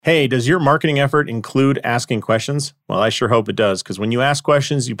Hey, does your marketing effort include asking questions? Well, I sure hope it does, because when you ask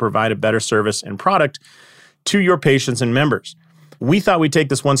questions, you provide a better service and product to your patients and members. We thought we'd take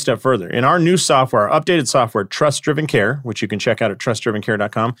this one step further. In our new software, our updated software, Trust Driven Care, which you can check out at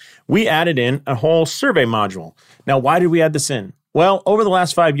trustdrivencare.com, we added in a whole survey module. Now, why did we add this in? Well, over the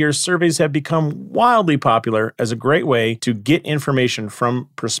last 5 years, surveys have become wildly popular as a great way to get information from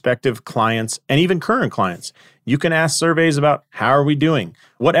prospective clients and even current clients. You can ask surveys about how are we doing?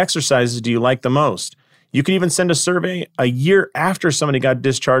 What exercises do you like the most? You can even send a survey a year after somebody got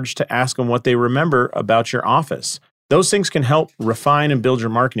discharged to ask them what they remember about your office. Those things can help refine and build your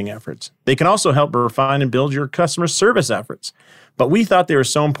marketing efforts. They can also help refine and build your customer service efforts. But we thought they were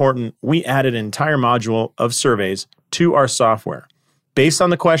so important, we added an entire module of surveys to our software. Based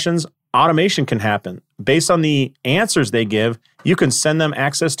on the questions, automation can happen. Based on the answers they give, you can send them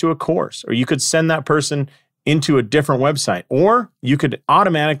access to a course, or you could send that person into a different website, or you could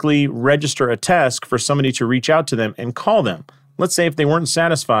automatically register a task for somebody to reach out to them and call them. Let's say if they weren't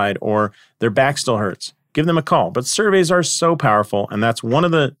satisfied or their back still hurts, give them a call. But surveys are so powerful, and that's one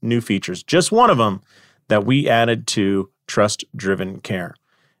of the new features, just one of them, that we added to Trust Driven Care.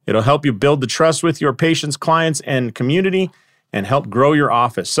 It'll help you build the trust with your patients, clients, and community, and help grow your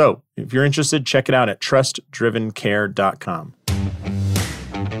office. So if you're interested, check it out at trustdrivencare.com.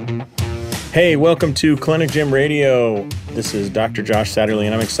 Hey, welcome to Clinic Gym Radio. This is Dr. Josh Satterley,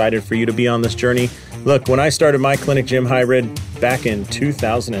 and I'm excited for you to be on this journey. Look, when I started my Clinic Gym hybrid back in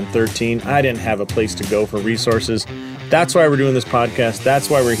 2013, I didn't have a place to go for resources. That's why we're doing this podcast. That's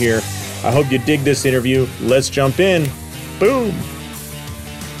why we're here. I hope you dig this interview. Let's jump in. Boom.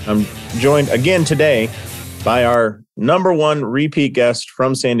 I'm joined again today by our number one repeat guest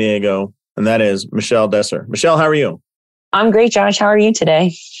from San Diego, and that is Michelle Desser. Michelle, how are you? I'm great, Josh. How are you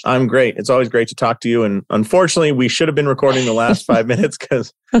today? I'm great. It's always great to talk to you. And unfortunately, we should have been recording the last 5 minutes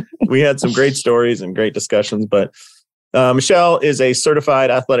because we had some great stories and great discussions. But Michelle is a certified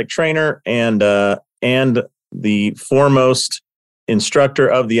athletic trainer and the foremost instructor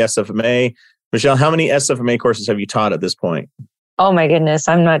of the SFMA. Michelle, how many SFMA courses have you taught at this point? Oh my goodness.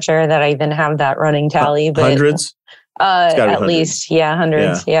 I'm not sure that I even have that running tally, but hundreds? At hundreds. Least, yeah,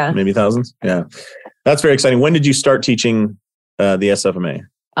 hundreds. Yeah. Maybe thousands. Yeah. That's very exciting. When did you start teaching the SFMA?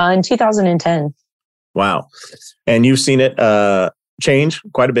 In 2010. Wow. And you've seen it change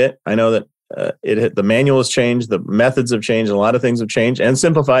quite a bit. I know that the manual has changed, the methods have changed, a lot of things have changed and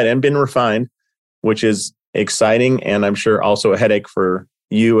simplified and been refined, which is exciting. And I'm sure also a headache for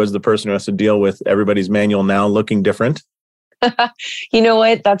you as the person who has to deal with everybody's manual now looking different. You know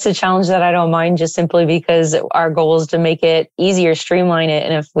what? That's a challenge that I don't mind, just simply because our goal is to make it easier, streamline it.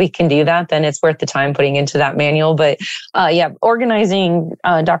 And if we can do that, then it's worth the time putting into that manual. But organizing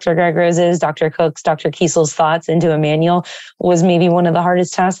Dr. Greg Rose's, Dr. Cook's, Dr. Kiesel's thoughts into a manual was maybe one of the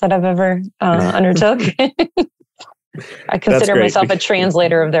hardest tasks that I've ever undertook. I consider myself a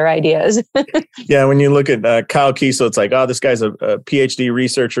translator of their ideas. Yeah, when you look at Kyle Kiesel, it's like, oh, this guy's a PhD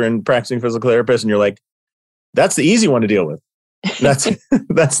researcher and practicing physical therapist. And you're like, that's the easy one to deal with. That's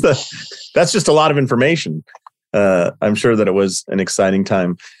just a lot of information. I'm sure that it was an exciting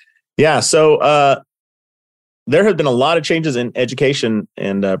time. Yeah. So there have been a lot of changes in education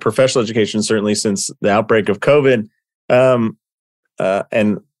and professional education, certainly since the outbreak of COVID.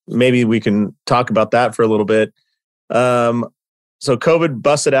 And maybe we can talk about that for a little bit. So COVID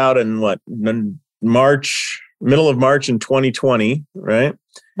busted out in middle of March in 2020, right?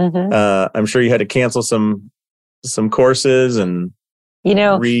 Mm-hmm. I'm sure you had to cancel some courses and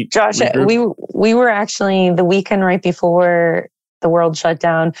Josh, we were actually the weekend right before the world shut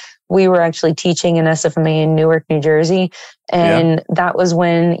down. We were actually teaching an SFMA in Newark, New Jersey, and that was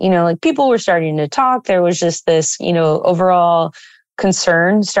when people were starting to talk. There was just this overall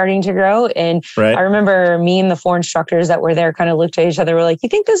concern starting to grow. And right. I remember me and the 4 instructors that were there kind of looked at each other. We're like, you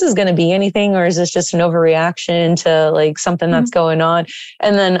think this is going to be anything, or is this just an overreaction to like something that's going on?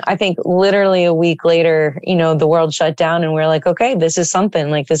 And then I think literally a week later, the world shut down and we're like, okay, this is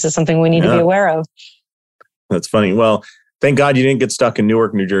something we need to be aware of. That's funny. Well, thank God you didn't get stuck in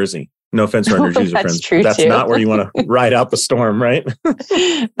Newark, New Jersey. No offense to our New Jersey friends. That's too. Not where you want to ride out the storm, right?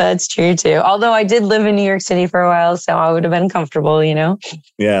 That's true too. Although I did live in New York City for a while, so I would have been comfortable,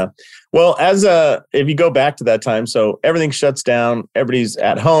 Yeah. Well, if you go back to that time, so everything shuts down, everybody's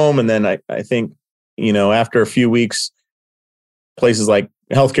at home. And then I think, after a few weeks, places like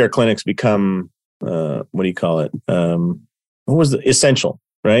healthcare clinics become, what do you call it? What was the essential,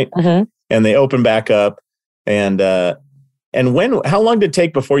 right? Mm-hmm. And they open back up and how long did it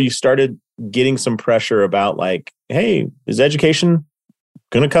take before you started getting some pressure about like, hey, is education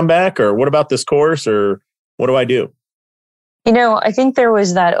going to come back, or what about this course, or what do I do? I think there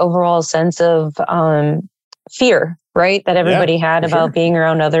was that overall sense of fear, right? That everybody had about being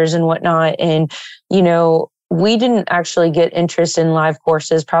around others and whatnot. And, we didn't actually get interest in live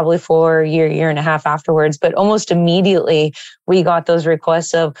courses probably for a year and a half afterwards, but almost immediately we got those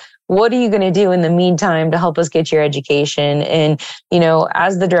requests of, what are you going to do in the meantime to help us get your education? And,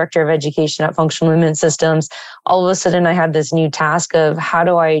 as the director of education at Functional Movement Systems, all of a sudden I had this new task of how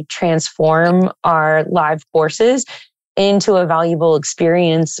do I transform our live courses into a valuable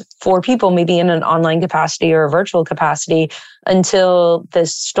experience for people, maybe in an online capacity or a virtual capacity, until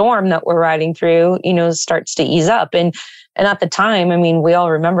this storm that we're riding through, starts to ease up. And at the time, I mean, we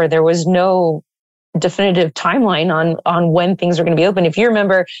all remember there was no definitive timeline on when things are going to be open. If you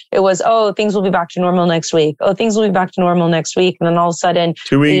remember, it was, things will be back to normal next week. Things will be back to normal next week. And then all of a sudden,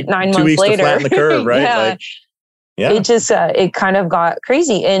 9 months later, to flatten the curve, right? It just, it kind of got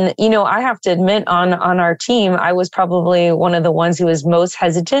crazy. And, I have to admit on our team, I was probably one of the ones who was most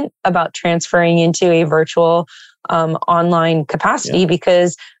hesitant about transferring into a virtual online capacity,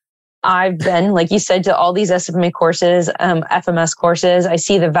 because I've been, like you said, to all these SFMA courses, FMS courses. I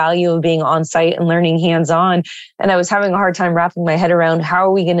see the value of being on site and learning hands-on. And I was having a hard time wrapping my head around how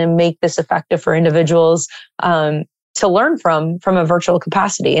are we going to make this effective for individuals to learn from a virtual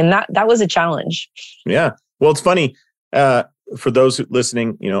capacity. And that was a challenge. Yeah. Well, it's funny, for those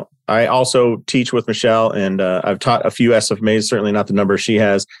listening, I also teach with Michelle, and I've taught a few SFMAs, certainly not the number she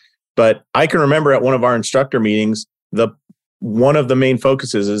has, but I can remember at one of our instructor meetings, one of the main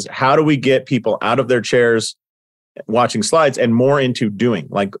focuses is how do we get people out of their chairs watching slides and more into doing,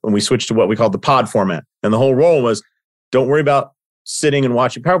 like when we switched to what we call the pod format. And the whole role was, don't worry about sitting and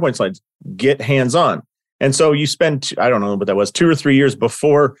watching PowerPoint slides, get hands-on. And so you spend, I don't know what that was, 2 or 3 years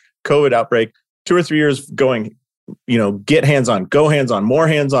before COVID outbreak, 2 or 3 years going, get hands-on, go hands-on, more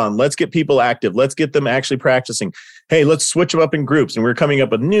hands-on. Let's get people active. Let's get them actually practicing. Hey, let's switch them up in groups. And we're coming up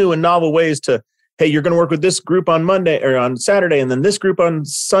with new and novel ways to, hey, you're going to work with this group on Monday or on Saturday, and then this group on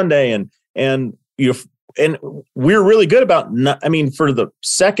Sunday. And we're really good about, for the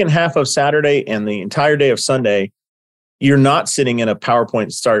second half of Saturday and the entire day of Sunday, you're not sitting in a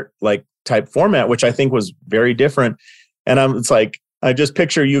PowerPoint start like type format, which I think was very different. And it's like, I just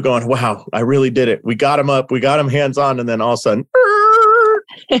picture you going, wow, I really did it. We got them up, we got them hands on. And then all of a sudden,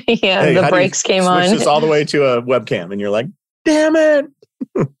 the brakes came on. Switch this all the way to a webcam. And you're like, damn it.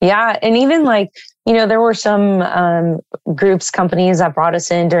 Yeah. And even there were some groups, companies that brought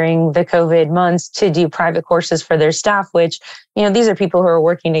us in during the COVID months to do private courses for their staff, which, these are people who are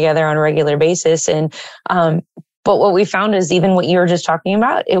working together on a regular basis. And, but what we found is even what you were just talking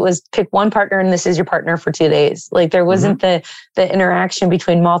about, it was pick one partner and this is your partner for 2 days. Like there wasn't the interaction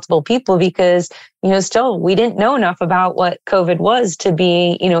between multiple people because, still we didn't know enough about what COVID was to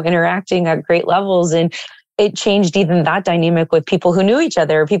be, interacting at great levels. And it changed even that dynamic with people who knew each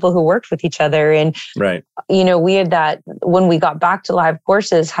other, people who worked with each other. And, right. We had that when we got back to live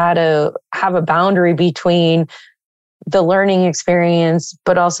courses, had to have a boundary between the learning experience,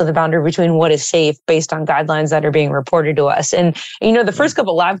 but also the boundary between what is safe based on guidelines that are being reported to us. And, the first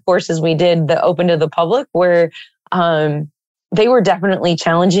couple live courses we did that open to the public were, they were definitely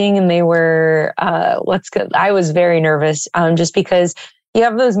challenging, and they were, I was very nervous, just because you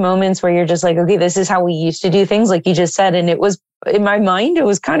have those moments where you're just like, okay, this is how we used to do things, like you just said. And it was, in my mind, it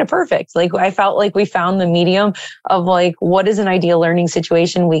was kind of perfect. Like I felt like we found the medium of like, what is an ideal learning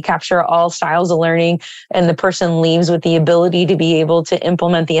situation? We capture all styles of learning, and the person leaves with the ability to be able to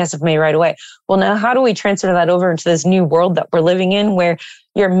implement the SFMA right away. Well, now how do we transfer that over into this new world that we're living in, where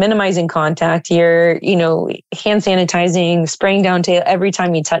you're minimizing contact, you're, hand sanitizing, spraying down tail every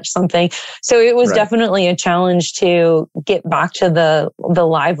time you touch something. So it was definitely a challenge to get back to the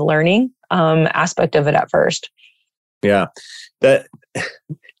live learning aspect of it at first. Yeah, there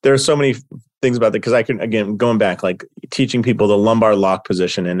are so many things about that, because I can, again, going back, like teaching people the lumbar lock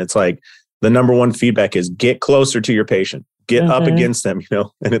position, and it's like the number one feedback is get closer to your patient, get up against them,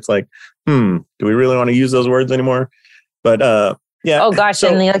 and it's like, do we really want to use those words anymore? But yeah. Oh gosh,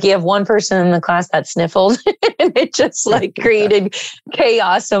 and you have one person in the class that sniffled, and it just created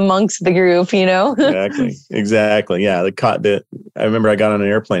chaos amongst the group, Exactly. Yeah. I remember I got on an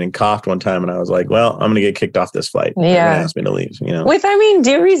airplane and coughed one time, and I was like, well, I'm going to get kicked off this flight. Yeah. They're gonna ask me to leave, With,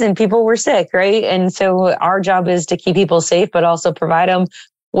 due reason, people were sick, right? And so our job is to keep people safe, but also provide them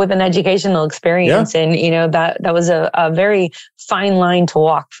with an educational experience. Yeah. And, that was a very fine line to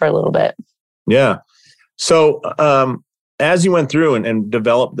walk for a little bit. Yeah. So, as you went through and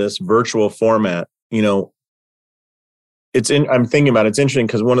developed this virtual format, I'm thinking about it's interesting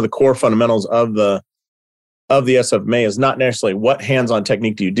because one of the core fundamentals of the SFMA is not necessarily what hands-on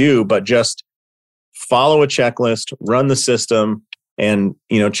technique do you do, but just follow a checklist, run the system, and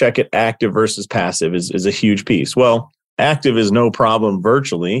check it active versus passive is a huge piece. Well, active is no problem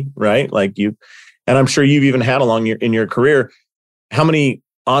virtually, right? Like and I'm sure you've even had in your career, how many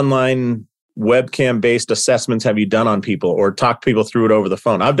online webcam-based assessments have you done on people or talked people through it over the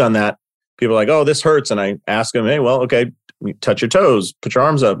phone? I've done that. People are like, oh, this hurts. And I ask them, hey, well, okay, touch your toes, put your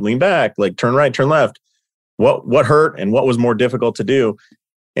arms up, lean back, like turn right, turn left. What hurt and what was more difficult to do?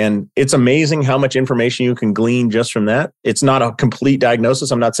 And it's amazing how much information you can glean just from that. It's not a complete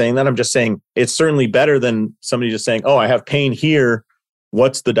diagnosis. I'm not saying that. I'm just saying it's certainly better than somebody just saying, oh, I have pain here.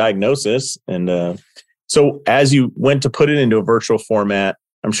 What's the diagnosis? And so as you went to put it into a virtual format,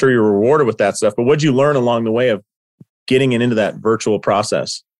 I'm sure you're rewarded with that stuff. But what did you learn along the way of getting it into that virtual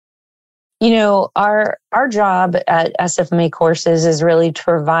process? Our job at SFMA courses is really to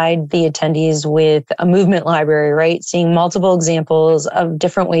provide the attendees with a movement library, right? Seeing multiple examples of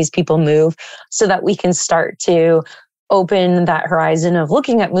different ways people move so that we can start to open that horizon of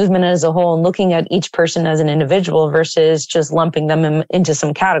looking at movement as a whole and looking at each person as an individual versus just lumping them into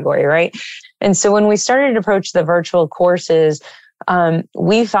some category, right? And so when we started to approach the virtual courses,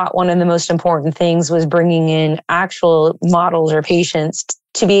 we thought one of the most important things was bringing in actual models or patients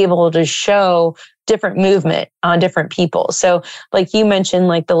to be able to show different movement on different people. So like you mentioned,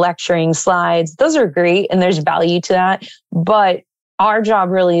 like the lecturing slides, those are great and there's value to that. But our job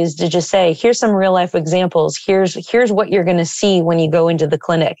really is to just say, here's some real life examples. Here's what you're going to see when you go into the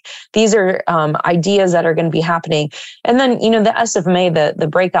clinic. These are ideas that are going to be happening. And then, the SFMA, the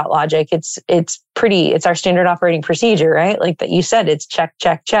breakout logic, it's our standard operating procedure, right? Like that you said, it's check,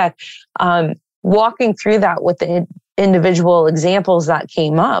 check, check. Walking through that with the individual examples that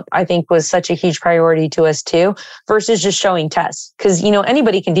came up, I think was such a huge priority to us too, versus just showing tests. Because,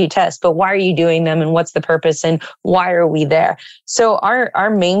 anybody can do tests, but why are you doing them and what's the purpose and why are we there? So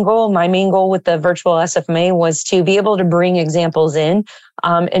my main goal with the virtual SFMA was to be able to bring examples in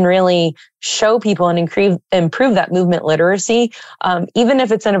and really show people and improve that movement literacy, even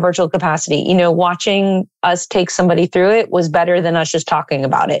if it's in a virtual capacity. Watching us take somebody through it was better than us just talking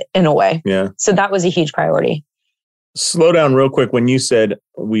about it in a way. Yeah. So that was a huge priority. Slow down real quick. When you said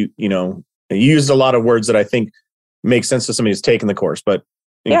you used a lot of words that I think make sense to somebody who's taken the course, but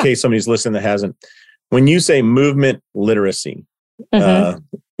in case somebody's listening that hasn't, when you say movement literacy,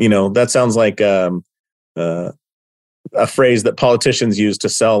 that sounds like a phrase that politicians use to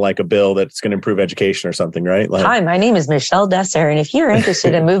sell like a bill that's going to improve education or something, right? Like, hi, my name is Michelle Desser, and if you're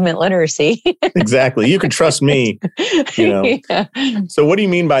interested in movement literacy, exactly, you can trust me. Yeah. So, what do you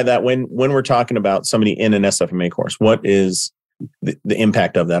mean by that when we're talking about somebody in an SFMA course? What is the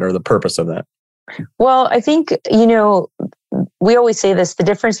impact of that or the purpose of that? Well, I think we always say this: the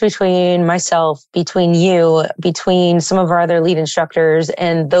difference between myself, between you, between some of our other lead instructors,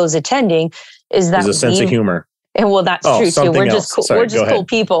 and those attending is that there's a sense of humor. And well, that's true too. We're just cool. We're just cool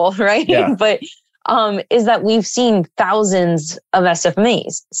people, right? Yeah. But is that we've seen thousands of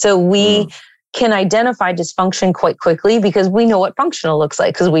SFMAs, so we can identify dysfunction quite quickly because we know what functional looks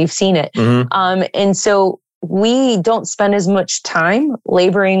like because we've seen it. And so we don't spend as much time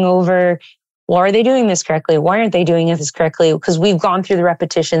laboring over, well, are they doing this correctly? Why aren't they doing this correctly? Because we've gone through the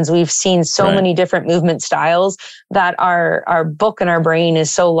repetitions. We've seen so many different movement styles that our book and our brain is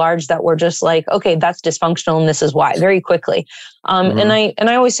so large that we're just like, okay, that's dysfunctional and this is why, very quickly. And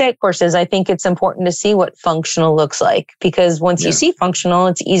I always say at courses, I think it's important to see what functional looks like, because once you see functional,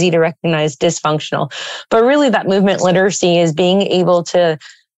 it's easy to recognize dysfunctional. But really that movement literacy is being able to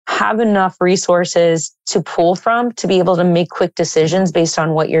have enough resources to pull from to be able to make quick decisions based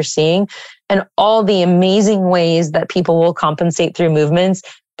on what you're seeing and all the amazing ways that people will compensate through movements,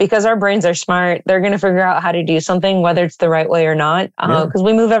 because our brains are smart. They're going to figure out how to do something, whether it's the right way or not, because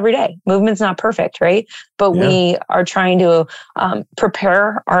we move every day. Movement's not perfect, right? But we are trying to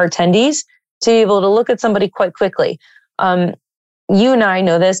prepare our attendees to be able to look at somebody quite quickly. You and I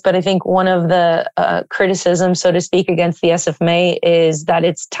know this, but I think one of the criticisms, so to speak, against the SFMA is that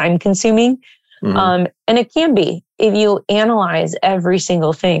it's time consuming. And it can be if you analyze every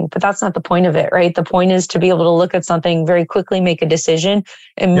single thing, but that's not the point of it, right? The point is to be able to look at something very quickly, make a decision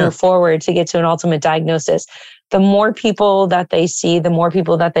and move forward to get to an ultimate diagnosis. The more people that they see, the more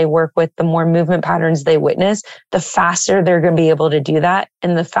people that they work with, the more movement patterns they witness, the faster they're going to be able to do that.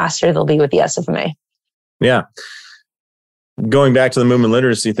 And the faster they'll be with the SFMA. Yeah. Going back to the movement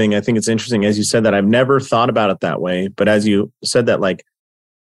literacy thing, I think it's interesting. As you said that, I've never thought about it that way. But as you said that, like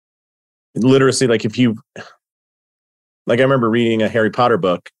literacy, like if you, like I remember reading a Harry Potter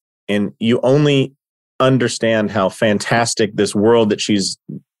book and you only understand how fantastic this world that she's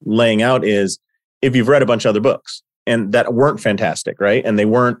laying out is if you've read a bunch of other books and that weren't fantastic, right? And they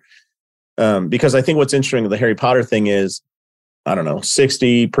weren't Because I think what's interesting with the Harry Potter thing is, I don't know,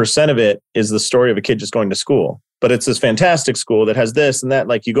 60% of it is the story of a kid just going to school. But it's this fantastic school that has this and that.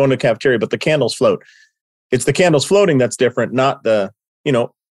 Like you go into a cafeteria, but the candles float. It's the candles floating that's different, not the,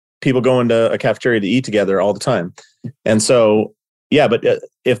 people go into a cafeteria to eat together all the time. And so, yeah, but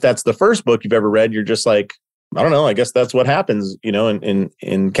if that's the first book you've ever read, you're just like, I don't know, I guess that's what happens,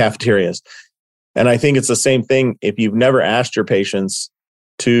 in cafeterias. And I think it's the same thing if you've never asked your patients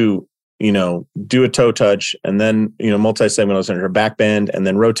to, do a toe touch and then, multi-segmental center back bend and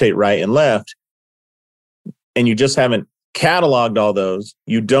then rotate right and left. And you just haven't cataloged all those.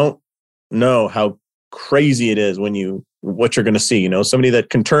 You don't know how crazy it is what you're going to see. Somebody that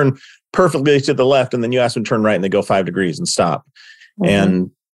can turn perfectly to the left and then you ask them to turn right and they go 5 degrees and stop. Mm-hmm.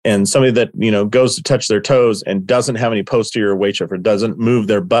 And somebody that, goes to touch their toes and doesn't have any posterior weight shift or doesn't move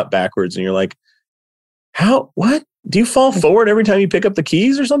their butt backwards. And you're like, what? Do you fall forward every time you pick up the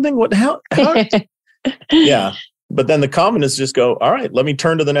keys or something? How? Yeah. But then the commonists just go, all right, let me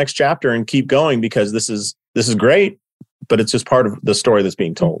turn to the next chapter and keep going because this is great, but it's just part of the story that's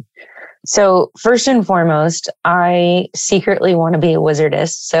being told. So first and foremost, I secretly want to be a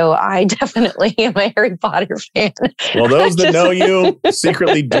wizardess. So I definitely am a Harry Potter fan. Well, those that know you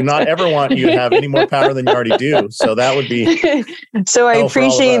secretly do not ever want you to have any more power than you already do. So that would be. So I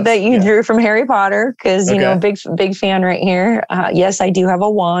appreciate that you drew from Harry Potter because, big fan right here. Yes, I do have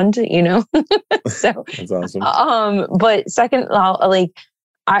a wand, So that's awesome. But second,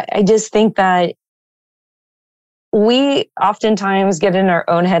 I just think that we oftentimes get in our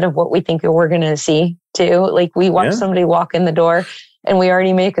own head of what we think we're going to see too. Like we watch somebody walk in the door and we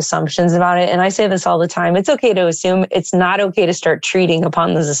already make assumptions about it. And I say this all the time. It's okay to assume. It's not okay to start treating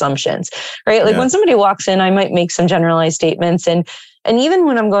upon those assumptions, right? Like when somebody walks in, I might make some generalized statements. And even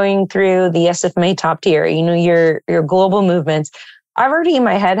when I'm going through the SFMA top tier, your global movements, I've already in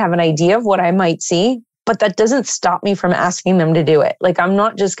my head have an idea of what I might see. But that doesn't stop me from asking them to do it. Like, I'm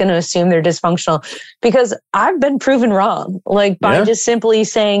not just going to assume they're dysfunctional because I've been proven wrong. Like by just simply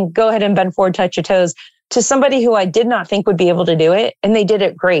saying, go ahead and bend forward, touch your toes to somebody who I did not think would be able to do it. And they did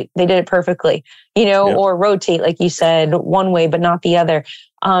it great. They did it perfectly, or rotate, like you said, one way, but not the other.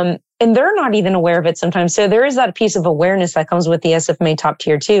 And they're not even aware of it sometimes. So there is that piece of awareness that comes with the SFMA top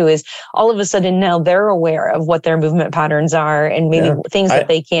tier too, is all of a sudden now they're aware of what their movement patterns are and maybe things that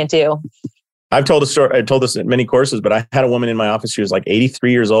they can't do. I've told a story. I told this in many courses, but I had a woman in my office. She was like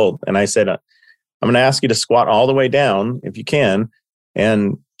 83 years old. And I said, I'm going to ask you to squat all the way down if you can.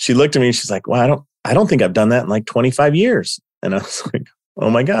 And she looked at me and she's like, well, I don't think I've done that in like 25 years. And I was like, oh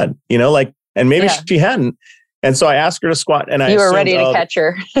my God, and maybe she hadn't. And so I asked her to squat and you were ready to catch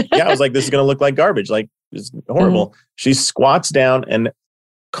her. I was like, this is going to look like garbage. Like it's horrible. Mm-hmm. She squats down and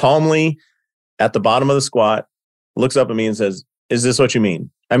calmly at the bottom of the squat looks up at me and says, is this what you mean?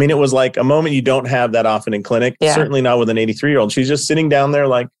 I mean, it was like a moment you don't have that often in clinic, certainly not with an 83-year-old. She's just sitting down there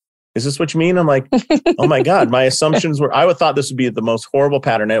like, is this what you mean? I'm like, oh my God, my assumptions were, I would thought this would be the most horrible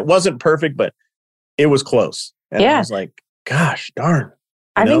pattern. And it wasn't perfect, but it was close. And I was like, gosh, darn.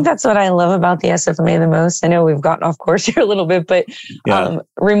 I think that's what I love about the SFMA the most. I know we've gotten off course here a little bit, but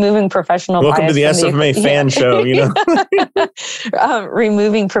removing professional bias. Welcome to the SFMA fan show,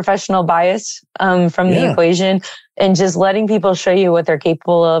 removing professional bias from the equation and just letting people show you what they're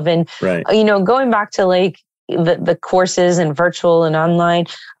capable of. And, going back to like the courses and virtual and online,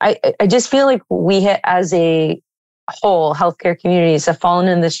 I just feel like we as a whole healthcare communities have fallen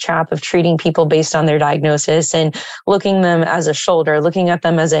in this trap of treating people based on their diagnosis and looking them as a shoulder, looking at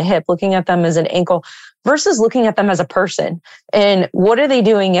them as a hip, looking at them as an ankle versus looking at them as a person. And what are they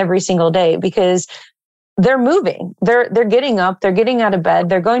doing every single day? Because they're moving, they're getting up, they're getting out of bed,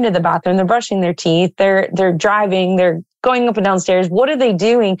 they're going to the bathroom, they're brushing their teeth, they're driving, they're going up and downstairs. What are they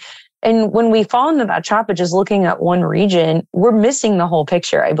doing? And when we fall into that trap of just looking at one region, we're missing the whole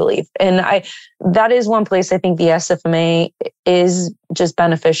picture, I believe. And that is one place I think the SFMA is just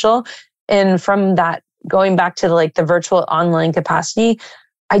beneficial. And from that, going back to like the virtual online capacity,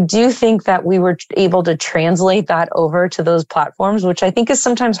 I do think that we were able to translate that over to those platforms, which I think is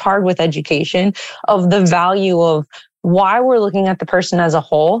sometimes hard with education, of the value of why we're looking at the person as a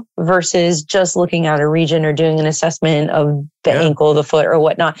whole versus just looking at a region or doing an assessment of the ankle, the foot or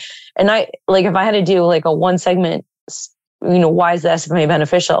whatnot. And if I had to do like a one segment, why is the SFMA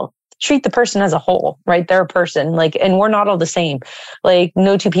beneficial? Treat the person as a whole, right? They're a person, and we're not all the same. Like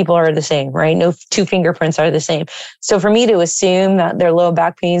no two people are the same, right? No two fingerprints are the same. So for me to assume that their low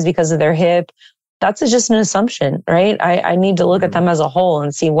back pains because of their hip, that's just an assumption, right? I need to look at them as a whole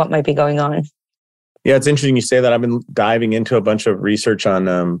and see what might be going on. Yeah, it's interesting you say that. I've been diving into a bunch of research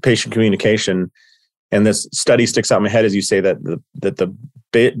on patient communication. And this study sticks out in my head as you say that the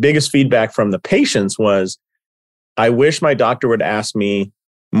biggest feedback from the patients was, I wish my doctor would ask me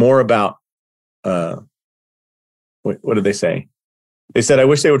more about, what did they say? They said, I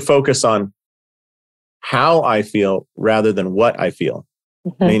wish they would focus on how I feel rather than what I feel.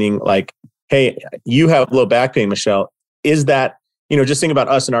 Mm-hmm. Meaning like, hey, you have low back pain, Michelle. Is that, just think about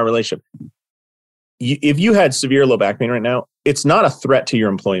us and our relationship. If you had severe low back pain right now, it's not a threat to your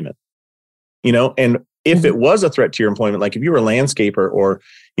employment, and if it was a threat to your employment, like if you were a landscaper or,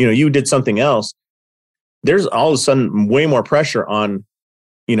 you did something else, there's all of a sudden way more pressure on,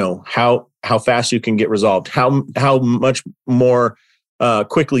 how fast you can get resolved, how much more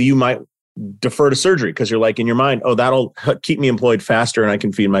quickly you might defer to surgery because you're like in your mind, oh, that'll keep me employed faster and I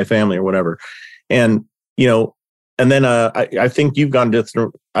can feed my family or whatever. And, and then I think you've gone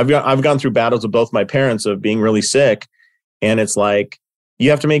through, I've gone through battles with both my parents of being really sick. And it's like, you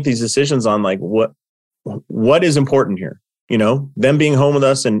have to make these decisions on like, what is important here? Them being home with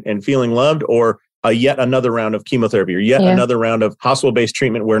us and feeling loved, or yet another round of chemotherapy, or yet another round of hospital-based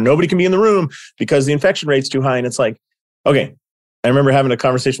treatment where nobody can be in the room because the infection rate's too high. And it's like, okay, I remember having a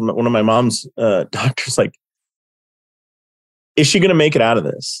conversation with one of my mom's doctors, like, is she going to make it out of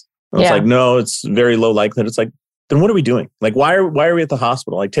this? I was like, no, it's very low likelihood. It's like, then what are we doing? Like, why are we at the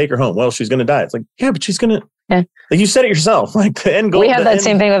hospital? Like, take her home. Well, she's going to die. It's like, yeah, but she's going to, like you said it yourself, like the end goal. We had that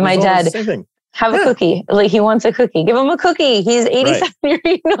same thing with my dad. Have a cookie. Like he wants a cookie. Give him a cookie. He's 87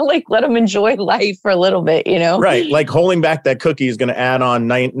 years, like let him enjoy life for a little bit, Right. Like holding back that cookie is going to add on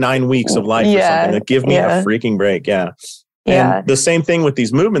nine weeks of life or something. Like, give me a freaking break. Yeah. And the same thing with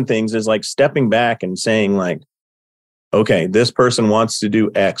these movement things is like stepping back and saying like, okay, this person wants to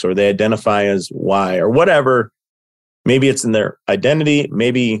do X or they identify as Y or whatever. Maybe it's in their identity.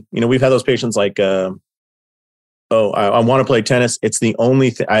 Maybe, we've had those patients like, I want to play tennis. It's the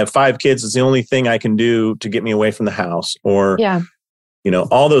only thing. I have 5 kids. It's the only thing I can do to get me away from the house. Or,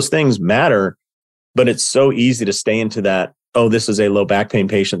 all those things matter, but it's so easy to stay into that. Oh, this is a low back pain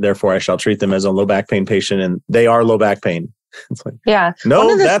patient. Therefore, I shall treat them as a low back pain patient. And they are low back pain. It's like,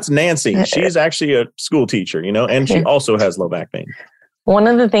 no, that's Nancy. She's actually a school teacher, and she also has low back pain. One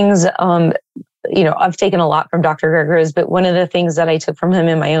of the things, I've taken a lot from Dr. Gregory, but one of the things that I took from him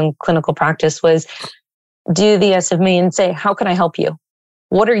in my own clinical practice was do the SFMA and say, how can I help you?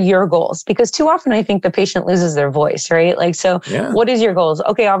 What are your goals? Because too often I think the patient loses their voice, right? Like, so what is your goals?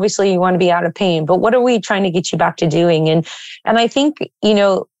 Okay, obviously you want to be out of pain, but what are we trying to get you back to doing? And I think,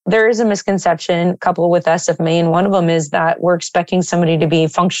 there is a misconception coupled with SFMA, and one of them is that we're expecting somebody to be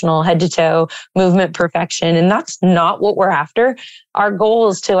functional head to toe, movement perfection, and that's not what we're after. Our goal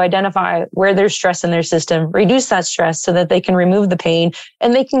is to identify where there's stress in their system, reduce that stress so that they can remove the pain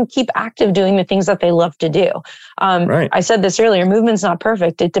and they can keep active doing the things that they love to do. I said this earlier, movement's not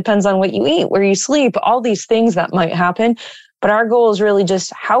perfect. It depends on what you eat, where you sleep, all these things that might happen. But our goal is really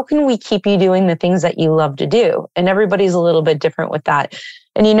just how can we keep you doing the things that you love to do? And everybody's a little bit different with that.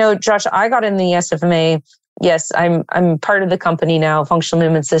 And Josh, I got in the SFMA. Yes, I'm part of the company now, Functional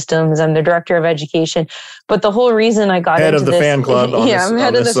Movement Systems. I'm the director of education. But the whole reason I got head into of the this, fan club. I'm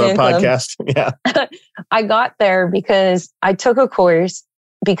head of the fan podcast. Yeah, I got there because I took a course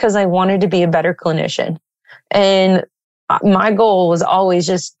because I wanted to be a better clinician, and my goal was always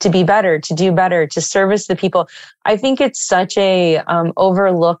just to be better, to do better, to service the people. I think it's such a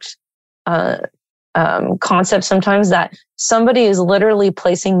overlooked concept sometimes that somebody is literally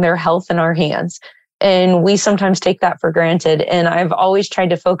placing their health in our hands. And we sometimes take that for granted. And I've always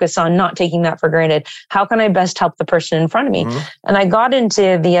tried to focus on not taking that for granted. How can I best help the person in front of me? Mm-hmm. And I got into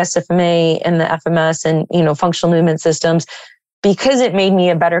the SFMA and the FMS and, functional movement systems because it made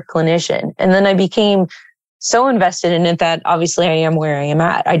me a better clinician. And then I became so invested in it that obviously I am where I am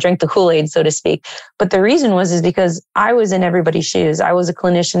at. I drank the Kool-Aid, so to speak. But the reason is because I was in everybody's shoes. I was a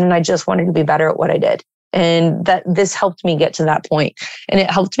clinician and I just wanted to be better at what I did. And that this helped me get to that point. And it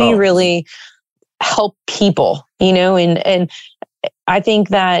helped me really help people, and I think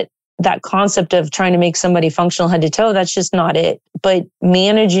that concept of trying to make somebody functional head to toe, that's just not it. But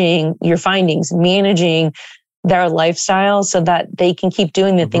managing your findings, managing their lifestyle so that they can keep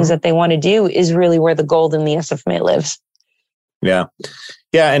doing the things that they want to do is really where the gold in the SFMA lives. Yeah.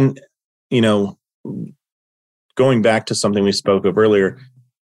 Yeah. And, going back to something we spoke of earlier,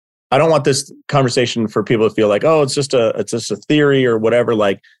 I don't want this conversation for people to feel like, oh, it's just a theory or whatever.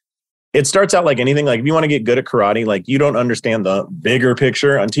 Like, it starts out like anything. Like, if you want to get good at karate, like, you don't understand the bigger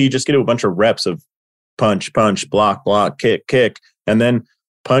picture until you just get a bunch of reps of punch, punch, block, block, kick, kick, and then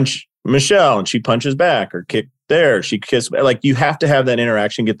punch Michelle and she punches back, or kick there, she kicks. Like, you have to have that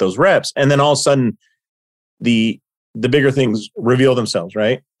interaction, get those reps, and then all of a sudden the bigger things reveal themselves,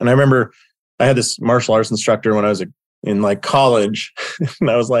 right? And I remember I had this martial arts instructor when I was in like college, and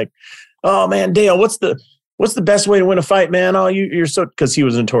I was like, "Oh man, Dale, what's the best way to win a fight, man? Oh, you're so," because he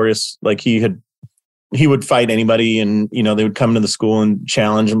was notorious. Like he would fight anybody, and they would come to the school and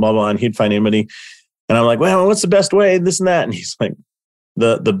challenge and blah blah, and he'd fight anybody. And I'm like, "Well, what's the best way? This and that." And he's like,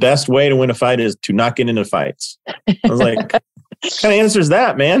 "The best way to win a fight is to not get into fights." I was like, "What kind of answer is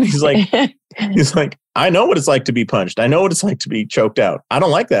that, man?" He's like, "I know what it's like to be punched. I know what it's like to be choked out. I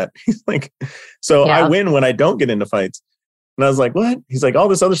don't like that." He's like, "So I win when I don't get into fights." And I was like, "What?" He's like, "All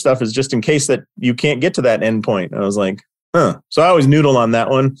this other stuff is just in case that you can't get to that end point." And I was like, "Huh." So I always noodle on that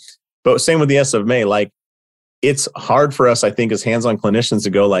one. But same with the SMA. Like, it's hard for us, I think, as hands-on clinicians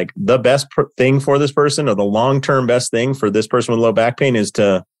to go like, the best thing for this person, or the long-term best thing for this person with low back pain, is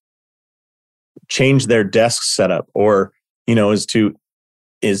to change their desk setup, or is to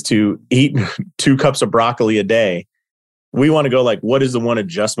eat 2 cups of broccoli a day. We want to go like, what is the one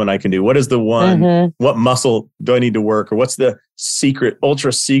adjustment I can do? What is the one, what muscle do I need to work? Or what's the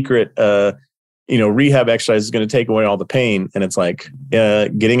ultra secret, rehab exercise is going to take away all the pain? And it's like,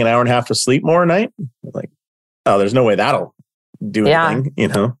 getting an hour and a half to sleep more a night. Like, oh, there's no way that'll do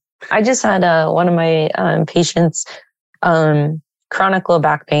anything, I just had one of my patients, chronic low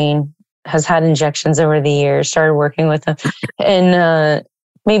back pain, has had injections over the years, started working with him, and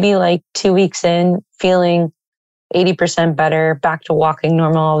maybe like 2 weeks in, feeling 80% better, back to walking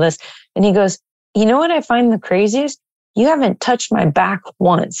normal, all this. And he goes, "You know what I find the craziest? You haven't touched my back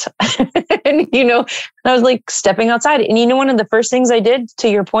once." And I was like stepping outside. And one of the first things I did, to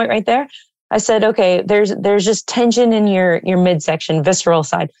your point right there, I said, "Okay, there's just tension in your midsection, visceral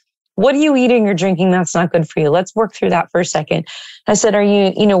side. What are you eating or drinking that's not good for you? Let's work through that for a second." I said, "Are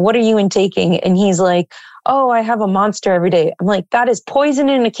you, what are you intaking?" And he's like, "Oh, I have a Monster every day." I'm like, "That is poison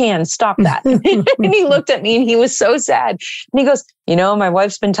in a can. Stop that." And he looked at me and he was so sad. And he goes, "My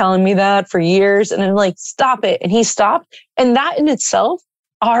wife's been telling me that for years." And I'm like, "Stop it." And he stopped. And that in itself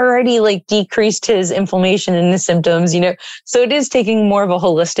already like decreased his inflammation and the symptoms, So it is taking more of a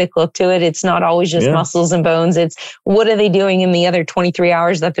holistic look to it. It's not always just muscles and bones. It's what are they doing in the other 23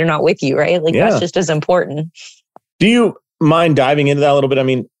 hours that they're not with you, right? Like that's just as important. Do you mind diving into that a little bit? I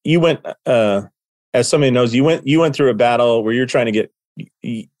mean, you went, as somebody knows, you went through a battle where you're trying to get,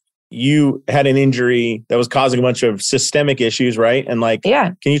 you had an injury that was causing a bunch of systemic issues, right? And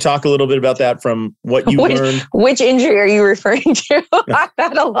can you talk a little bit about that from what you learned? Which injury are you referring to? I've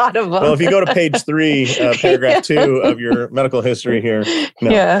had a lot of them. Well, if you go to page 3, paragraph 2 of your medical history here.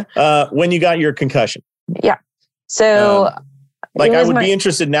 When you got your concussion. Yeah. So I would be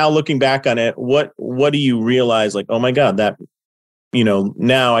interested now looking back on it. What do you realize? Like, oh my God, that,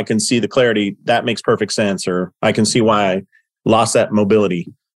 now I can see the clarity. That makes perfect sense. Or I can see why I lost that mobility.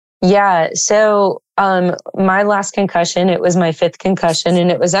 Yeah. So my last concussion, it was my 5th concussion, and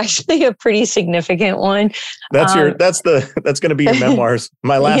it was actually a pretty significant one. That's that's going to be your memoirs.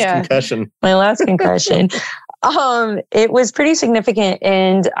 My last concussion. My last concussion. It was pretty significant,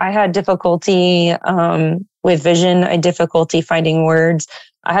 and I had difficulty with vision. I had difficulty finding words.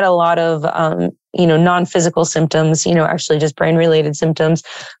 I had a lot of non-physical symptoms, actually just brain-related symptoms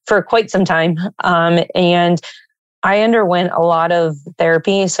for quite some time. And I underwent a lot of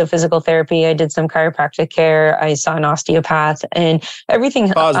therapy. So physical therapy, I did some chiropractic care. I saw an osteopath, and everything.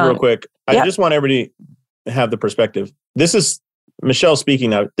 Pause real quick. I just want everybody to have the perspective. This is Michelle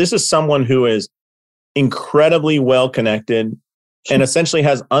speaking now. This is someone who is incredibly well connected and essentially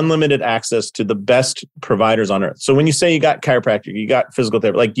has unlimited access to the best providers on earth. So when you say you got chiropractic, you got physical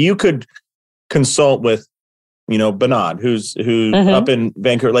therapy, like you could consult with, Bernard, who's up in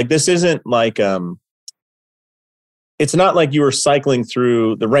Vancouver. Like this isn't like, it's not like you were cycling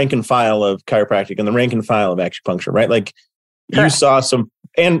through the rank and file of chiropractic and the rank and file of acupuncture, right? Like you saw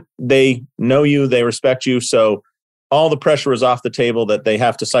and they know you, they respect you. So all the pressure was off the table that they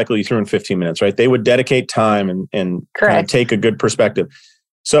have to cycle you through in 15 minutes, right? They would dedicate time and kind of take a good perspective.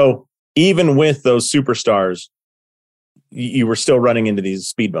 So even with those superstars, you were still running into these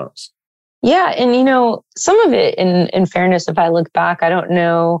speed bumps. Yeah. And, some of it, in fairness, if I look back, I don't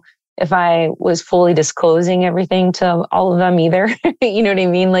know if I was fully disclosing everything to all of them either. You know what I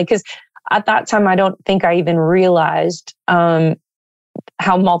mean? Like, because at that time, I don't think I even realized how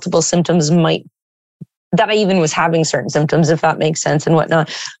multiple symptoms that I even was having certain symptoms, if that makes sense and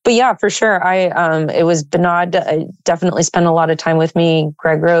whatnot. But yeah, for sure. It was Bernard definitely spent a lot of time with me.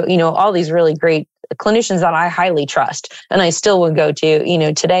 Greg wrote, all these really great clinicians that I highly trust. And I still would go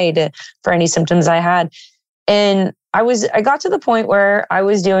to, today for any symptoms I had. And I got to the point where I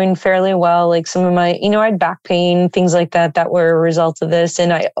was doing fairly well. Like some of my, I had back pain, things like that were a result of this.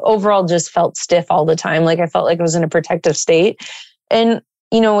 And I overall just felt stiff all the time. Like I felt like I was in a protective state. And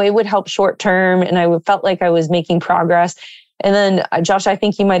it would help short term, and I felt like I was making progress. And then, Josh, I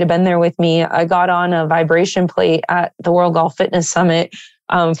think you might have been there with me. I got on a vibration plate at the World Golf Fitness Summit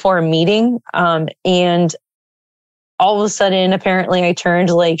for a meeting. And all of a sudden, apparently, I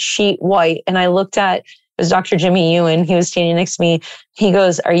turned like sheet white. And I looked at, it was Dr. Jimmy Ewan. He was standing next to me. He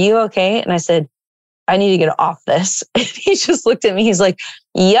goes, "Are you okay?" And I said, "I need to get off this." And he just looked at me. He's like,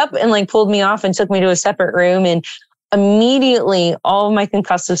 "Yep." And like pulled me off and took me to a separate room. And immediately all of my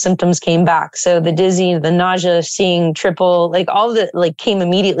concussive symptoms came back. So the dizzy, the nausea, seeing triple, like all of it like came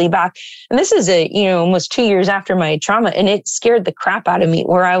immediately back. And this is almost 2 years after my trauma. And it scared the crap out of me,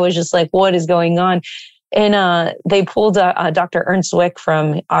 where I was just like, what is going on? And they pulled Dr. Ernst Wick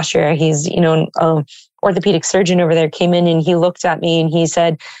from Austria. He's, orthopedic surgeon over there, came in and he looked at me and he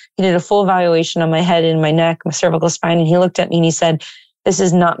said, he did a full evaluation on my head and my neck, my cervical spine. And he looked at me and he said, "This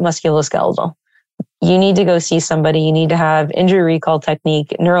is not musculoskeletal. You need to go see somebody. You need to have injury recall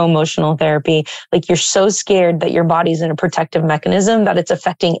technique, neuroemotional therapy. Like, you're so scared that your body's in a protective mechanism that it's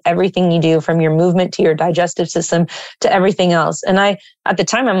affecting everything you do, from your movement to your digestive system to everything else." And at the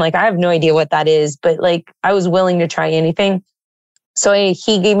time, I'm like, I have no idea what that is, but like, I was willing to try anything. So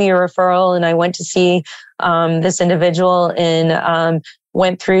he gave me a referral and I went to see this individual and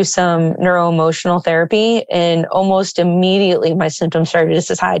went through some neuroemotional therapy, and almost immediately my symptoms started to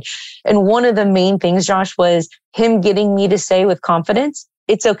subside. And one of the main things, Josh, was him getting me to say with confidence,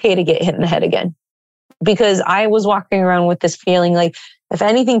 it's okay to get hit in the head again. Because I was walking around with this feeling like, if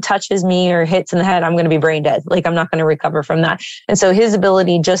anything touches me or hits in the head, I'm going to be brain dead. Like, I'm not going to recover from that. And so his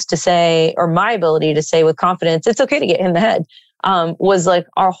ability just to say, or my ability to say with confidence, it's okay to get hit in the head, was like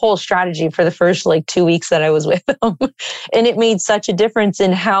our whole strategy for the first 2 weeks that I was with him. And it made such a difference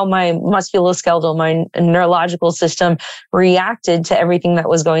in how my musculoskeletal, my neurological system reacted to everything that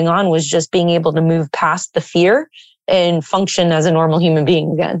was going on, was just being able to move past the fear and function as a normal human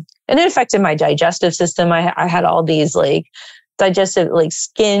being again. And it affected my digestive system. I had all these digestive,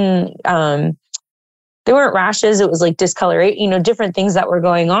 skin, they weren't rashes. It was discoloration, different things that were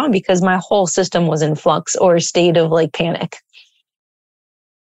going on because my whole system was in flux or a state of panic.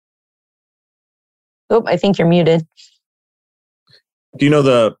 Oh, I think you're muted. Do you know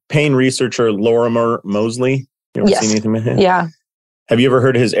the pain researcher Lorimer Moseley? You ever seen anything with him? Yeah. Have you ever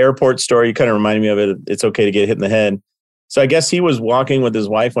heard his airport story? You kind of reminded me of it. It's okay to get hit in the head. So I guess he was walking with his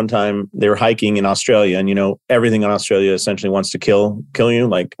wife one time. They were hiking in Australia, and everything in Australia essentially wants to kill you,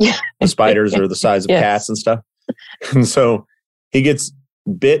 like the spiders are the size of cats and stuff. And so he gets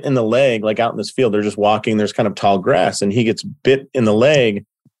bit in the leg, out in this field. They're just walking. There's kind of tall grass, and he gets bit in the leg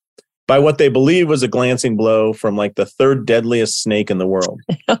by what they believe was a glancing blow from the third deadliest snake in the world.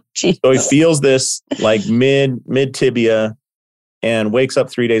 Oh, geez. So he feels this mid tibia and wakes up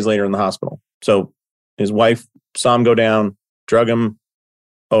 3 days later in the hospital. So his wife saw him go down, drug him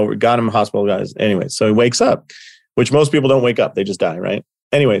over, got him hospital guys. Anyways, so he wakes up, which most people don't wake up. They just die, right?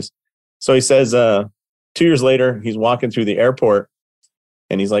 Anyways, so he says 2 years later, he's walking through the airport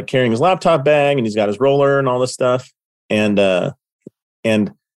and he's carrying his laptop bag and he's got his roller and all this stuff. And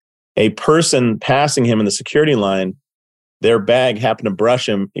a person passing him in the security line, their bag happened to brush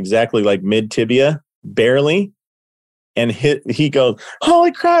him exactly mid tibia, barely. And he goes,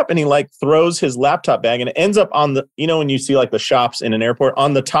 "Holy crap." And he throws his laptop bag and it ends up on the, when you see the shops in an airport,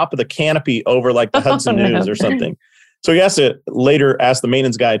 on the top of the canopy over the Hudson News or something. So he has to later ask the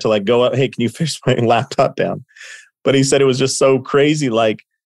maintenance guy to go up, "Hey, can you fix my laptop down?" But he said it was just so crazy.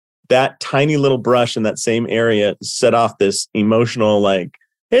 That tiny little brush in that same area set off this emotional,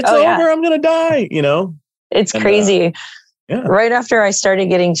 it's over, I'm going to die, It's crazy. Right after I started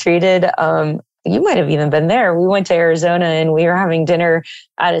getting treated, you might have even been there. We went to Arizona and we were having dinner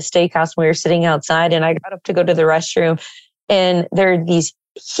at a steakhouse. We were sitting outside and I got up to go to the restroom, and there are these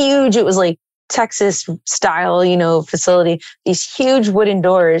huge, it was Texas style, facility, these huge wooden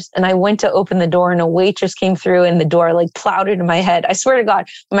doors. And I went to open the door and a waitress came through and the door plowed into my head. I swear to God,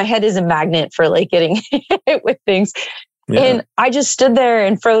 my head is a magnet for getting hit with things. Yeah. And I just stood there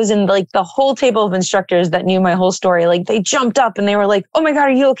and froze, and the whole table of instructors that knew my whole story, they jumped up and they were like, "Oh my God,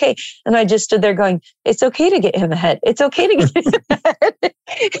 are you okay?" And I just stood there going, "It's okay to get hit in the head. It's okay to get hit in the head."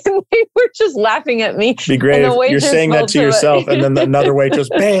 And they were just laughing at me. Be great if you're saying that to yourself and then another waitress,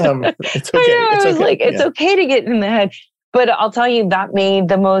 bam, it's okay. I was okay. It's okay to get in the head. But I'll tell you,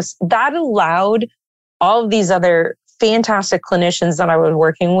 that allowed all of these other fantastic clinicians that I was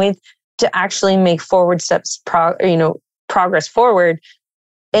working with to actually make forward steps, progress forward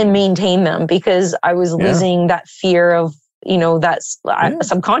and maintain them, because I was losing that fear of, that's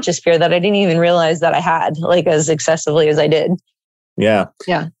subconscious fear that I didn't even realize that I had as excessively as I did. Yeah.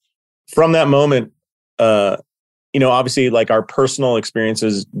 Yeah. From that moment, obviously like our personal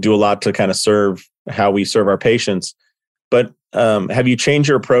experiences do a lot to kind of serve how we serve our patients. But have you changed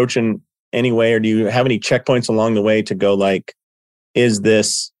your approach in any way, or do you have any checkpoints along the way to go like, is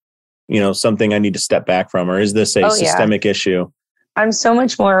this, something I need to step back from, or is this a systemic issue? I'm so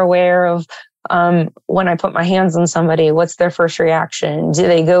much more aware of when I put my hands on somebody, what's their first reaction? Do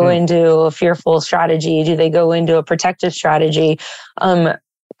they go into a fearful strategy? Do they go into a protective strategy?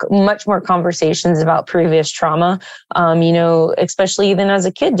 Much more conversations about previous trauma, especially even as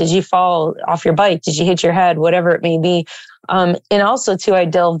a kid. Did you fall off your bike? Did you hit your head? Whatever it may be. And also too, I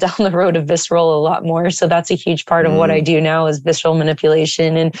delve down the road of visceral a lot more. So that's a huge part of what I do now is visceral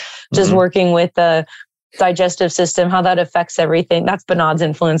manipulation and just working with the digestive system, how that affects everything. That's Bernard's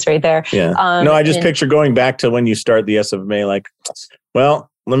influence right there. Yeah. I just picture going back to when you start the SFMA, like, well,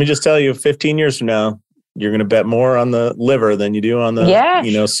 let me just tell you, 15 years from now, you're going to bet more on the liver than you do on the,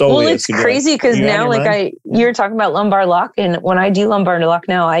 soleus. Well, it's crazy because now, you're talking about lumbar lock. And when I do lumbar lock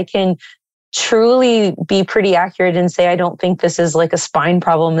now, I can truly be pretty accurate and say, I don't think this is like a spine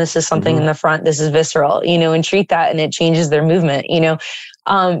problem. This is something in the front. This is visceral, and treat that. And it changes their movement,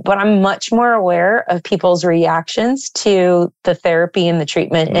 but I'm much more aware of people's reactions to the therapy and the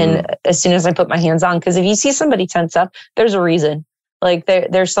treatment. And as soon as I put my hands on, because if you see somebody tense up, there's a reason. Like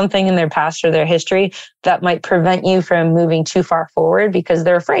there's something in their past or their history that might prevent you from moving too far forward because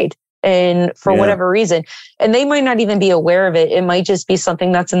they're afraid. And for whatever reason, and they might not even be aware of it. It might just be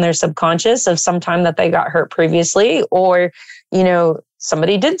something that's in their subconscious of some time that they got hurt previously, or,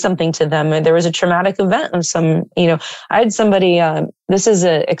 somebody did something to them, and there was a traumatic event of some, I had somebody, this is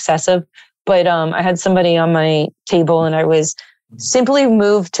excessive, but I had somebody on my table and I was simply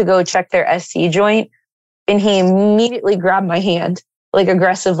moved to go check their SC joint. And he immediately grabbed my hand, like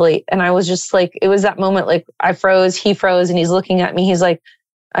aggressively. And I was just like, it was that moment, like I froze, he froze, and he's looking at me. He's like,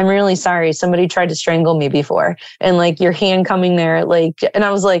 I'm really sorry. Somebody tried to strangle me before. And like your hand coming there, and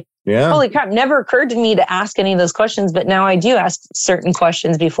I was like, holy crap, never occurred to me to ask any of those questions. But now I do ask certain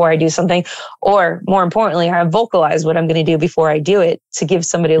questions before I do something. Or more importantly, I vocalize what I'm going to do before I do it to give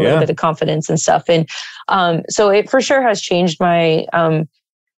somebody a little bit of confidence and stuff. And so it for sure has changed my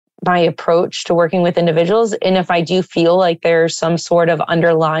my approach to working with individuals. And if I do feel like there's some sort of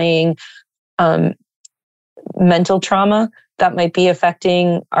underlying mental trauma that might be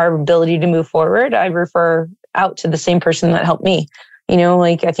affecting our ability to move forward, I refer out to the same person that helped me.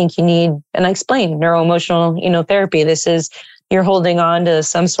 I think you need, and I explain neuroemotional, therapy. This is, you're holding on to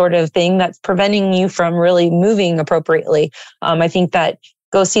some sort of thing that's preventing you from really moving appropriately. I think that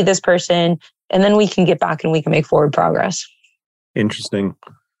go see this person and then we can get back and we can make forward progress. Interesting.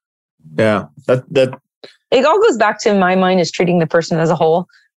 Yeah. That it all goes back to, in my mind, is treating the person as a whole.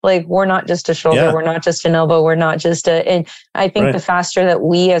 Like we're not just a shoulder, we're not just an elbow, we're not just and I think the faster that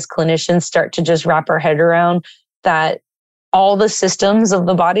we as clinicians start to just wrap our head around that all the systems of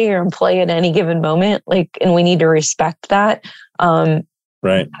the body are in play at any given moment, and we need to respect that. And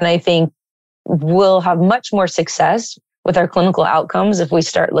I think we'll have much more success with our clinical outcomes if we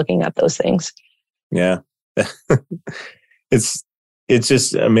start looking at those things. Yeah. It's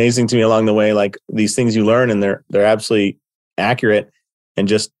just amazing to me along the way, like these things you learn and they're absolutely accurate. And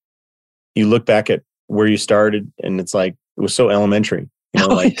just, you look back at where you started and it's like, it was so elementary,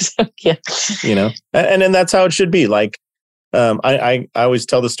 and then that's how it should be. Like, I always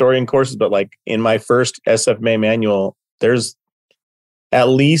tell the story in courses, but like in my first SFMA manual, there's at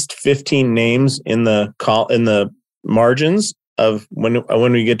least 15 names in the margins of when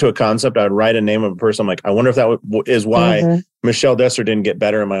we get to a concept, I would write a name of a person. I'm like, I wonder if that is why Michelle Desser didn't get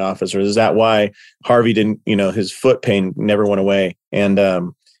better in my office, or is that why Harvey didn't, his foot pain never went away. And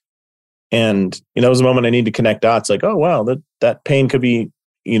that was a moment I need to connect dots. Like, oh, wow, that pain could be,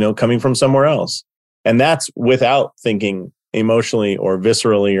 coming from somewhere else. And that's without thinking emotionally or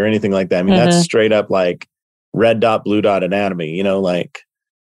viscerally or anything like that. I mean, that's straight up like red dot, blue dot anatomy,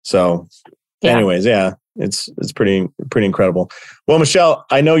 so anyways, it's pretty incredible. Well, Michelle,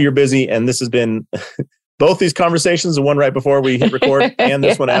 I know you're busy, and this has been both these conversations, the one right before we hit record and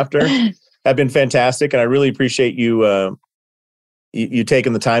this one after, have been fantastic. And I really appreciate you, you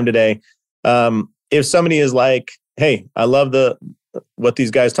taking the time today. If somebody is like, hey, I love what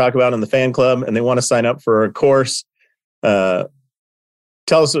these guys talk about in the fan club and they want to sign up for a course, can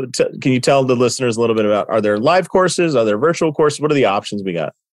you tell the listeners a little bit about, are there live courses? Are there virtual courses? What are the options we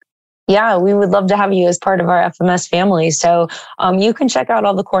got? Yeah, we would love to have you as part of our FMS family. So you can check out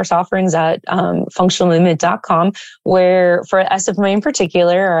all the course offerings at functionalmovement.com, where for SFMA in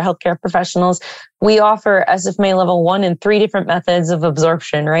particular, our healthcare professionals, we offer SFMA level 1 in 3 different methods of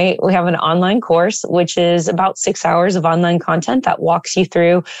absorption, right? We have an online course, which is about 6 hours of online content that walks you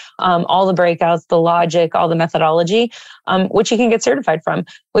through all the breakouts, the logic, all the methodology, which you can get certified from.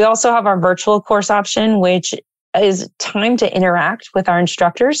 We also have our virtual course option, which is time to interact with our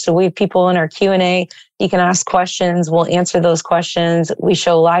instructors. So we have people in our Q&A. You can ask questions. We'll answer those questions. We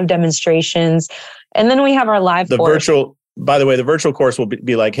show live demonstrations. And then we have our live course. By the way, the virtual course will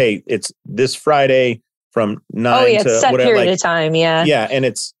be like, hey, it's this Friday from 9 to set whatever. Period of time. Yeah. Yeah. And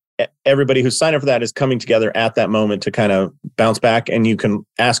it's everybody who's signed up for that is coming together at that moment to kind of bounce back. And you can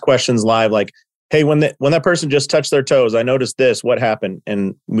ask questions live, like, hey, when that person just touched their toes, I noticed this, what happened?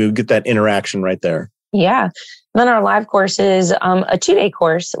 And we get that interaction right there. Yeah. Then our live course is a 2-day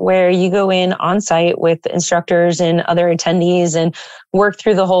course where you go in on site with instructors and other attendees and work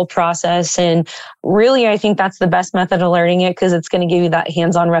through the whole process. And really, I think that's the best method of learning it because it's going to give you that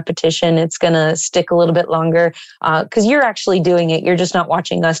hands-on repetition. It's going to stick a little bit longer because you're actually doing it. You're just not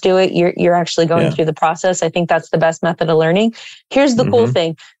watching us do it. You're actually going through the process. I think that's the best method of learning. Here's the cool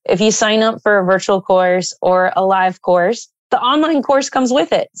thing. If you sign up for a virtual course or a live course, the online course comes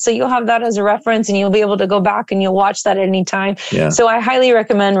with it. So you'll have that as a reference and you'll be able to go back and you'll watch that at any time. Yeah. So I highly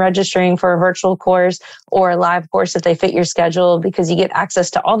recommend registering for a virtual course or a live course if they fit your schedule because you get access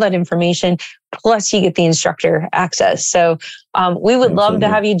to all that information. Plus you get the instructor access. So we would love to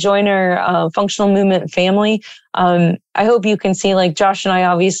have you join our functional movement family. I hope you can see, like Josh and I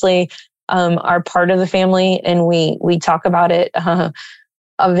obviously are part of the family and we talk about it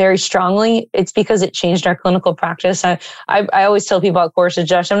very strongly. It's because it changed our clinical practice. I always tell people about courses,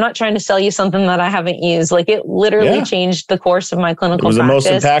 Josh, I'm not trying to sell you something that I haven't used. Like it literally changed the course of my clinical practice. It was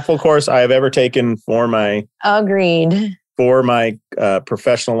the most impactful course I have ever taken for my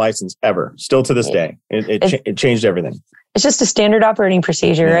professional license ever. Still to this day, it changed everything. It's just a standard operating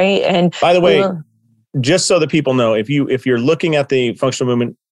procedure, right? And by the way, just so that people know, if you're looking at the functional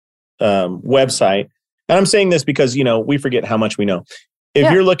movement website, and I'm saying this because we forget how much we know. If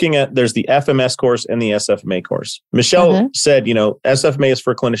you're looking at, there's the FMS course and the SFMA course. Michelle said, SFMA is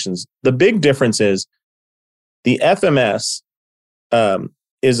for clinicians. The big difference is the FMS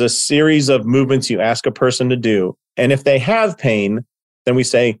is a series of movements you ask a person to do. And if they have pain, then we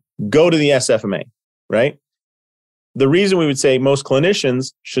say, go to the SFMA, right? The reason we would say most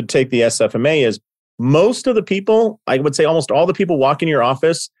clinicians should take the SFMA is most of the people, I would say almost all the people walking your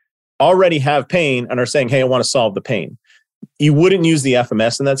office already have pain and are saying, hey, I want to solve the pain. You wouldn't use the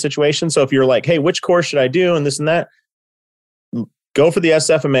FMS in that situation. So if you're like, hey, which course should I do? And this and that, go for the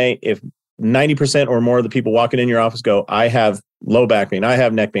SFMA. If 90% or more of the people walking in your office go, I have low back pain, I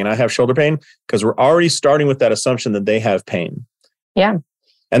have neck pain, I have shoulder pain, because we're already starting with that assumption that they have pain. Yeah.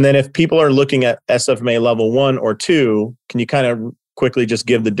 And then if people are looking at SFMA level 1 or 2, can you kind of quickly just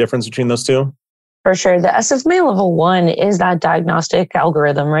give the difference between those two? For sure. The SFMA level 1 is that diagnostic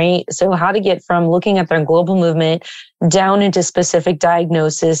algorithm, right? So how to get from looking at their global movement down into specific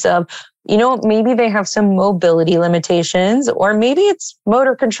diagnosis of, maybe they have some mobility limitations, or maybe it's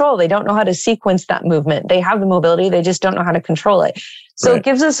motor control. They don't know how to sequence that movement. They have the mobility, they just don't know how to control it. So It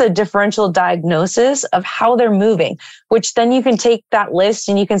gives us a differential diagnosis of how they're moving, which then you can take that list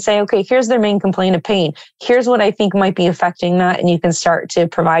and you can say, okay, here's their main complaint of pain. Here's what I think might be affecting that. And you can start to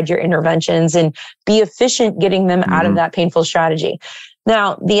provide your interventions and be efficient getting them out of that painful strategy.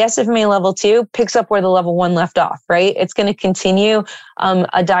 Now, the SFMA level 2 picks up where the level 1 left off, right? It's going to continue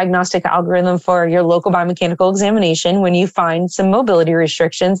a diagnostic algorithm for your local biomechanical examination when you find some mobility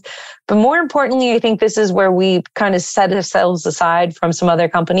restrictions. But more importantly, I think this is where we kind of set ourselves aside from some other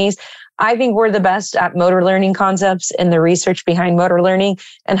companies. I think we're the best at motor learning concepts and the research behind motor learning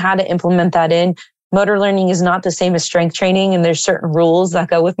and how to implement that in. Motor learning is not the same as strength training, and there's certain rules that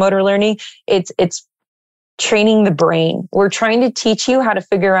go with motor learning. It's training the brain. We're trying to teach you how to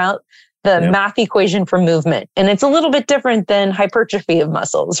figure out the math equation for movement. And it's a little bit different than hypertrophy of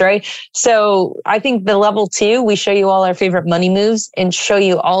muscles, right? So I think the level 2, we show you all our favorite money moves and show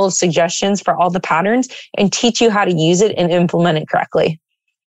you all of suggestions for all the patterns and teach you how to use it and implement it correctly.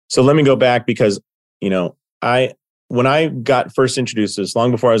 So let me go back because, when I got first introduced to this, long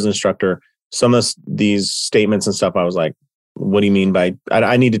before I was an instructor, some of these statements and stuff, I was like, what do you mean by,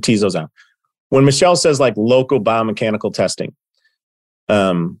 I need to tease those out. When Michelle says like local biomechanical testing,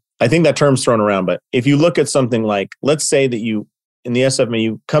 I think that term's thrown around, but if you look at something like, let's say that you, in the SFMA,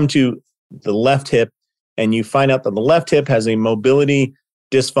 you come to the left hip and you find out that the left hip has a mobility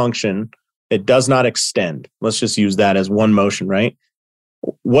dysfunction. It does not extend. Let's just use that as one motion, right?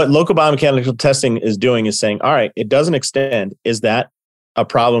 what local biomechanical testing is doing is saying, all right, it doesn't extend. Is that a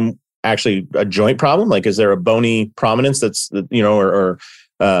problem, actually a joint problem? Like, is there a bony prominence that's, or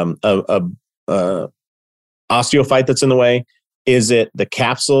a osteophyte that's in the way? Is it the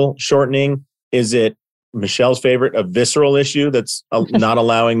capsule shortening? Is it Michelle's favorite, a visceral issue that's not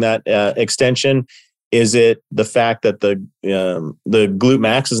allowing that extension? Is it the fact that the glute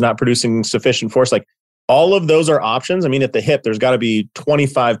max is not producing sufficient force? Like, all of those are options. I mean, at the hip, there's got to be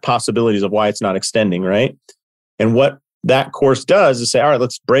 25 possibilities of why it's not extending, right? And what that course does is say, all right,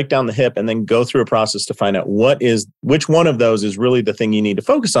 let's break down the hip and then go through a process to find out which one of those is really the thing you need to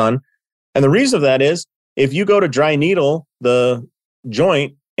focus on. And the reason of that is, if you go to dry needle the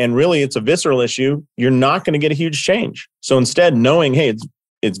joint and really it's a visceral issue, you're not going to get a huge change. So instead, knowing, hey,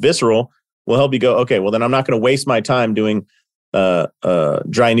 it's visceral, will help you go, okay, well, then I'm not going to waste my time doing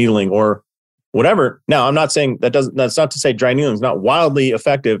dry needling or whatever. Now, I'm not saying that's not to say dry needling is not wildly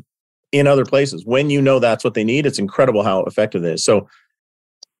effective in other places. When you know that's what they need, it's incredible how effective it is. So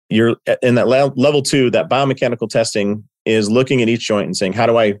you're in that level 2, that biomechanical testing is looking at each joint and saying, how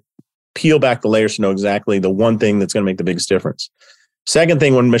do I peel back the layers to know exactly the one thing that's going to make the biggest difference? Second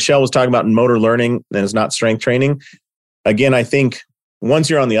thing, when Michelle was talking about motor learning, and it's not strength training, again, I think once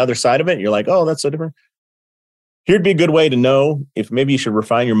you're on the other side of it, you're like, oh, that's so different. Here'd be a good way to know if maybe you should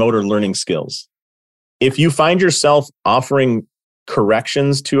refine your motor learning skills. If you find yourself offering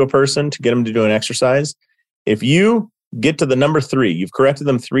corrections to a person to get them to do an exercise, if you get to the number 3, you've corrected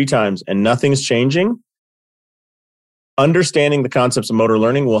them 3 times and nothing's changing, understanding the concepts of motor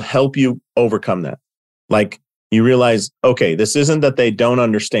learning will help you overcome that. Like, you realize, okay, this isn't that they don't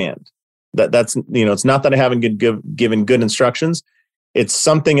understand. That's it's not that I haven't given good instructions. It's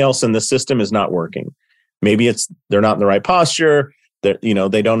something else in the system is not working. Maybe it's they're not in the right posture. That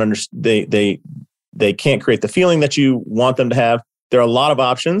they don't understand. They can't create the feeling that you want them to have. There are a lot of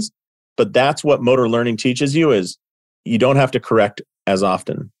options, but that's what motor learning teaches you, is you don't have to correct as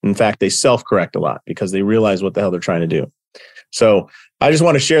often. In fact, they self-correct a lot because they realize what the hell they're trying to do. So I just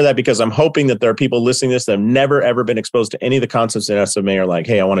want to share that because I'm hoping that there are people listening to this that have never, ever been exposed to any of the concepts in SMA are like,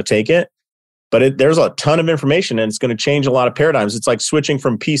 hey, I want to take it. But there's a ton of information and it's going to change a lot of paradigms. It's like switching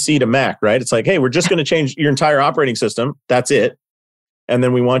from PC to Mac, right? It's like, hey, we're just going to change your entire operating system. That's it. And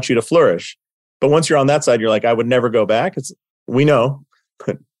then we want you to flourish. But once you're on that side, you're like, I would never go back. We know,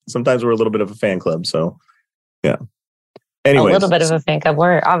 but sometimes we're a little bit of a fan club. So yeah. Anyways, a little bit of a fan club.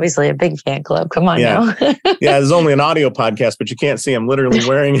 We're obviously a big fan club. Come on now. Yeah, there's only an audio podcast, but you can't see. I'm literally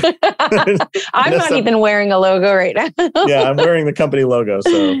wearing. I'm not even wearing a logo right now. Yeah, I'm wearing the company logo.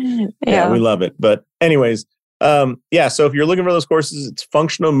 So yeah, we love it. But anyways, so if you're looking for those courses, it's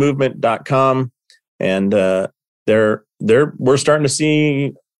functionalmovement.com. And we're starting to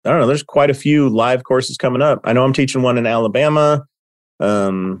see, I don't know, there's quite a few live courses coming up. I know I'm teaching one in Alabama.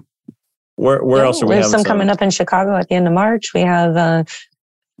 Where else are we having some coming up in Chicago at the end of March? We have,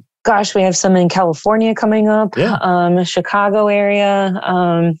 we have some in California coming up. Yeah. Chicago area.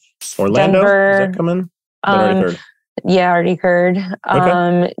 Orlando, Denver, is that coming? Already heard. Yeah, already heard.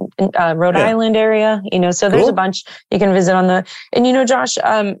 Okay. Rhode Island area. So there's a bunch you can visit on the. And Josh,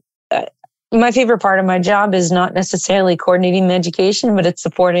 my favorite part of my job is not necessarily coordinating the education, but it's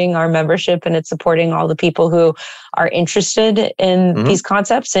supporting our membership and it's supporting all the people who are interested in these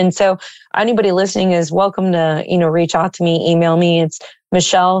concepts. And so anybody listening is welcome to, reach out to me, email me. It's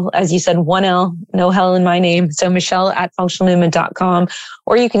Michelle, as you said, 1L, no hell in my name. So Michelle@functionalmovement.com,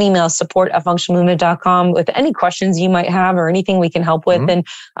 or you can email support@functionalmovement.com with any questions you might have or anything we can help with. And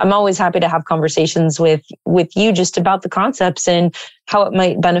I'm always happy to have conversations with you just about the concepts and how it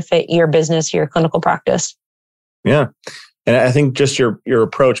might benefit your business, your clinical practice. Yeah. And I think just your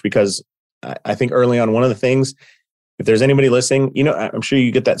approach, because I think early on, one of the things, if there's anybody listening, I'm sure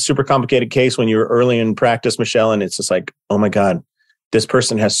you get that super complicated case when you're early in practice, Michelle, and it's just like, oh my God, this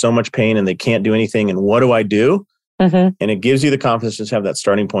person has so much pain and they can't do anything. And what do I do? And it gives you the confidence to have that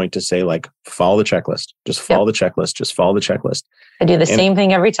starting point to say, like, follow the checklist, just follow the checklist, just follow the checklist. I do the same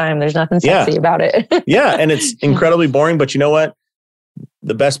thing every time. There's nothing sexy about it. Yeah. And it's incredibly boring, but you know what?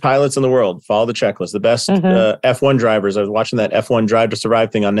 The best pilots in the world follow the checklist. The best F1 drivers. I was watching that F1 Drive to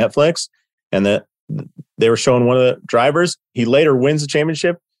Survive thing on Netflix, and they were showing one of the drivers. He later wins the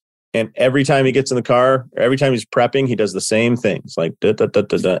championship, and every time he gets in the car, every time he's prepping, he does the same things, like da da da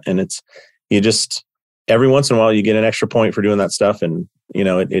da da. And every once in a while you get an extra point for doing that stuff, and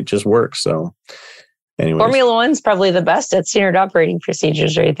it just works. So, anyway, Formula One's probably the best at standard operating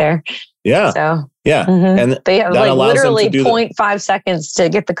procedures, right there. Yeah. So yeah, and they have literally 0.5 seconds to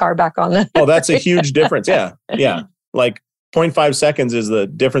get the car back on the. Oh, that's a huge difference. Yeah, like 0.5 seconds is the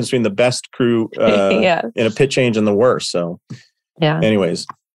difference between the best crew in a pit change and the worst. So, Yeah. Anyways.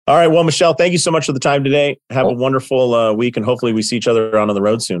 All right. Well, Michelle, thank you so much for the time today. Have a wonderful week, and hopefully we see each other on the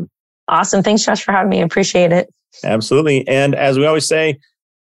road soon. Awesome. Thanks, Josh, for having me. I appreciate it. Absolutely. And as we always say,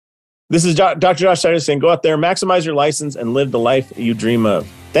 this is Dr. Josh Seider saying, go out there, maximize your license, and live the life you dream of.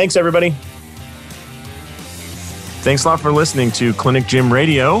 Thanks, everybody. Thanks a lot for listening to Clinic Gym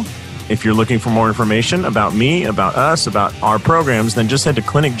Radio. If you're looking for more information about me, about us, about our programs, then just head to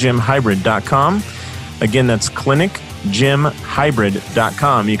clinicgymhybrid.com. Again, that's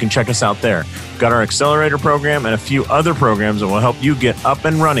clinicgymhybrid.com. You can check us out there. We've got our accelerator program and a few other programs that will help you get up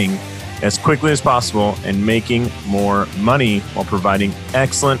and running as quickly as possible and making more money while providing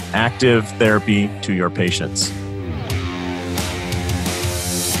excellent active therapy to your patients.